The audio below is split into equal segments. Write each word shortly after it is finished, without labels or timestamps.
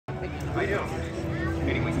I don't.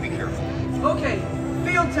 Anyways, be careful. Okay,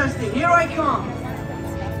 field testing, here I come.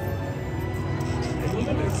 I need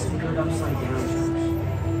to get some good upside down jokes.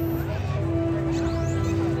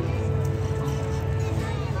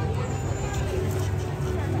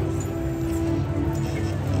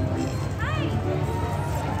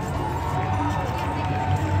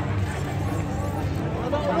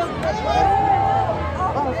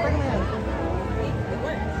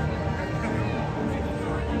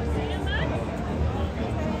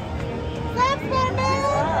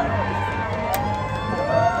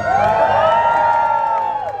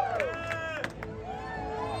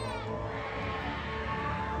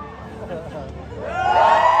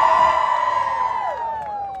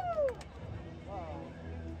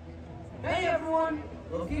 Hey everyone,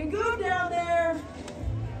 looking good down there.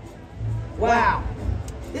 Wow,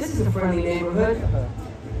 this is a friendly neighborhood.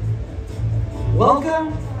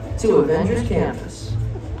 Welcome to Avengers Campus.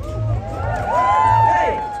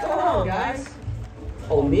 Hey, what's going on, guys?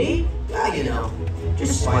 Oh, me? Ah, you know,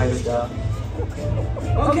 just spider stuff.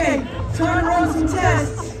 Okay, time to run some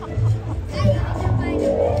tests.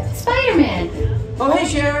 Spiderman! Oh, hey,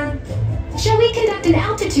 Sharon. Shall we conduct an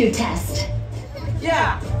altitude test?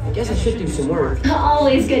 Yeah, I guess I should do some work.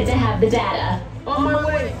 Always good to have the data. On my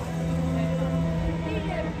way.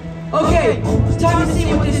 Okay, it's time to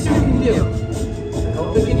see what this suit can do. I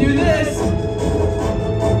hope it can do this.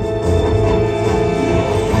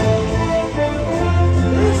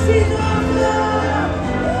 This is awesome!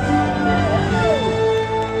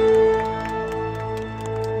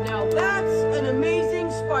 Now that's an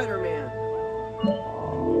amazing Spider-Man.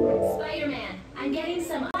 Spider-Man, I'm getting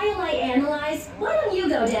some. While I analyze, why don't you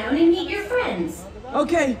go down and meet your friends?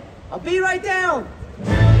 Okay, I'll be right down.